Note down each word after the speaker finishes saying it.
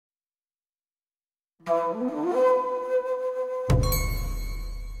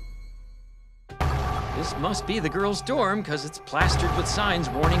This must be the girls' dorm, because it's plastered with signs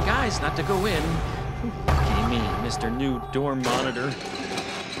warning guys not to go in. Lucky me, Mr. New Dorm Monitor.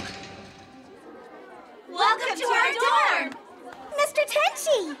 Welcome to our dorm! Mr.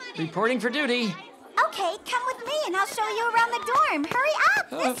 Tenchi! Reporting for duty. Okay, come with me and I'll show you around the dorm. Hurry up,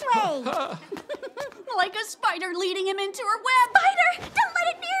 this way! Like a spider leading him into her web. Spider! Don't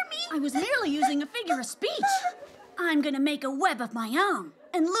let it near me! I was merely using a figure of speech. I'm gonna make a web of my own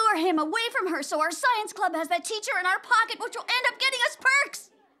and lure him away from her so our science club has that teacher in our pocket which will end up getting us perks.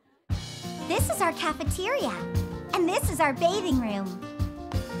 This is our cafeteria, and this is our bathing room.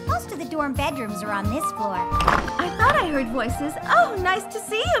 Most of the dorm bedrooms are on this floor. I thought I heard voices. Oh, nice to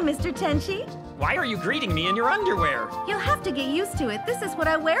see you, Mr. Tenchi. Why are you greeting me in your underwear? You'll have to get used to it. This is what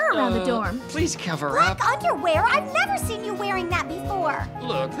I wear around the dorm. Please cover Black up. underwear? I've never seen you wearing that before.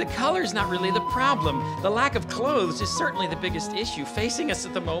 Look, the color's not really the problem. The lack of clothes is certainly the biggest issue facing us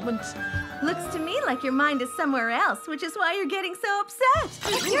at the moment. Looks to me like your mind is somewhere else, which is why you're getting so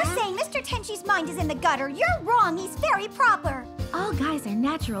upset. If you're saying Mr. Tenchi's mind is in the gutter, you're wrong. He's very proper. All guys are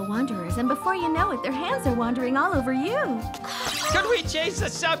natural wanderers, and before you know it, their hands are wandering all over you. Could we change the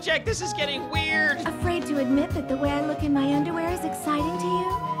subject? This is getting weird. Afraid to admit that the way I look in my underwear is exciting to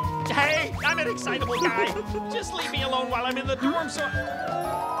you? Hey, I'm an excitable guy. Just leave me alone while I'm in the dorm so...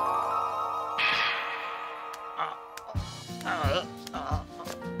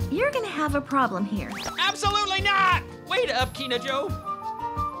 You're gonna have a problem here. Absolutely not! Wait up, Kina Joe.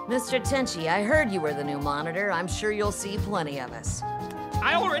 Mr. Tenchi, I heard you were the new monitor. I'm sure you'll see plenty of us.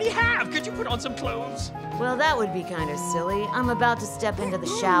 I already have. Could you put on some clothes? Well, that would be kind of silly. I'm about to step into the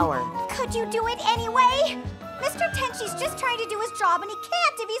shower. Could you do it anyway? Mr. Tenchi's just trying to do his job, and he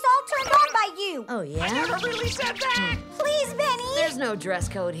can't if he's all turned on by you. Oh, I yeah? never really said that. Please, Benny. There's no dress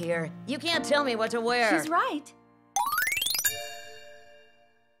code here. You can't tell me what to wear. She's right.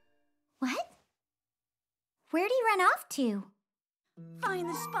 What? Where'd he run off to? Find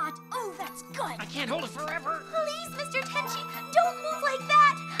the spot. Oh, that's good. I can't hold it forever. Please, Mr. Tenchi, don't move like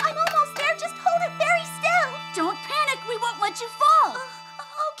that. I'm almost there. Just hold it very still. Don't panic. We won't let you fall.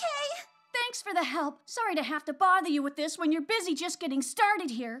 Okay. Thanks for the help. Sorry to have to bother you with this when you're busy just getting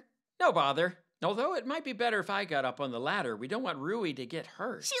started here. No bother. Although it might be better if I got up on the ladder. We don't want Rui to get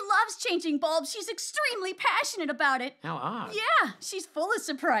hurt. She loves changing bulbs. She's extremely passionate about it. How odd. Yeah, she's full of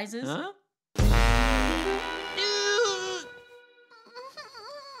surprises. Huh?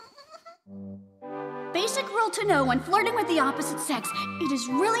 Basic rule to know when flirting with the opposite sex. It is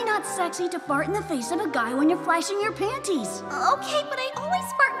really not sexy to fart in the face of a guy when you're flashing your panties. Okay, but I always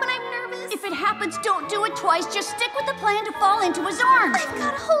fart when I'm nervous. If it happens, don't do it twice. Just stick with the plan to fall into his arms. I've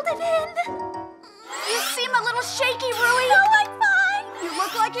got to hold it in. You seem a little shaky, Rui. No, I'm fine. You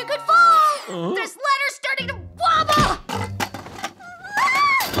look like you could fall. This ladder's starting to wobble.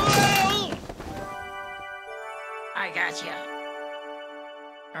 I got you.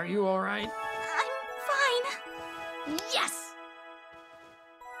 Are you all right? I'm fine. Yes.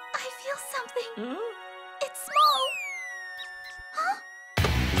 I feel something. Huh? It's small. Huh?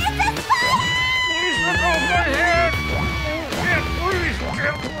 It's a spider! Please,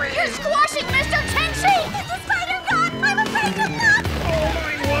 You're squashing Mr. Tenchi. It's a spider god! I'm afraid to fly!